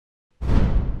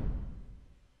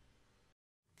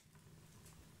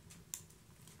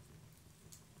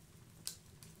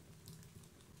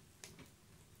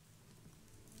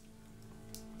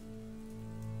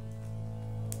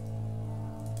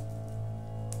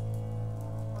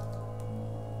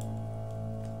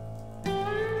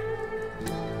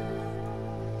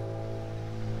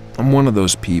one of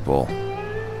those people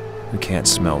who can't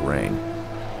smell rain.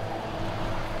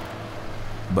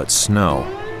 But snow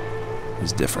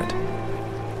is different.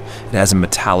 It has a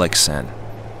metallic scent,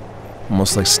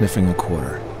 almost like sniffing a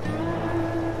quarter.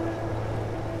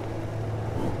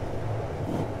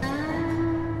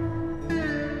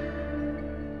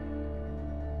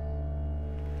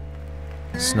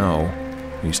 Snow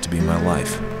used to be my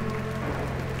life.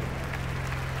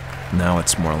 Now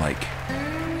it's more like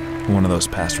one of those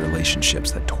past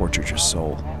relationships that tortured your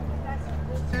soul.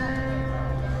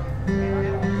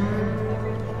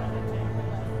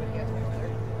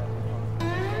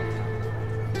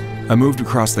 I moved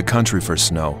across the country for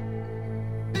Snow.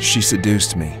 She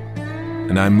seduced me,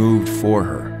 and I moved for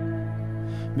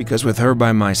her. Because with her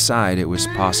by my side, it was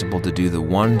possible to do the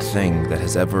one thing that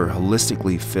has ever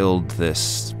holistically filled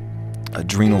this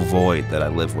adrenal void that I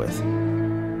live with.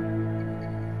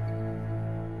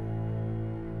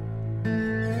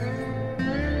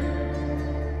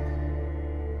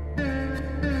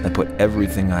 I put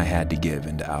everything I had to give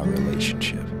into our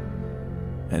relationship.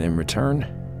 And in return,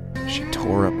 she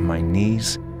tore up my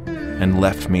knees and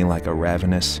left me like a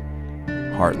ravenous,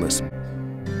 heartless.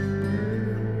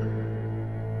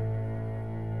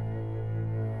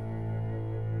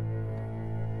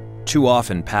 Too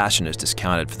often, passion is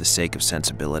discounted for the sake of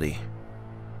sensibility.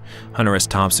 Hunter S.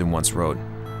 Thompson once wrote,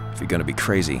 "If you're gonna be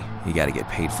crazy, you gotta get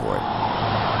paid for it,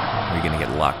 or you're gonna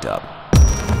get locked up."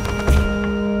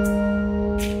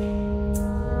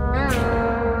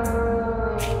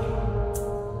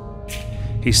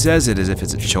 He says it as if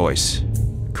it's a choice,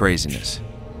 craziness.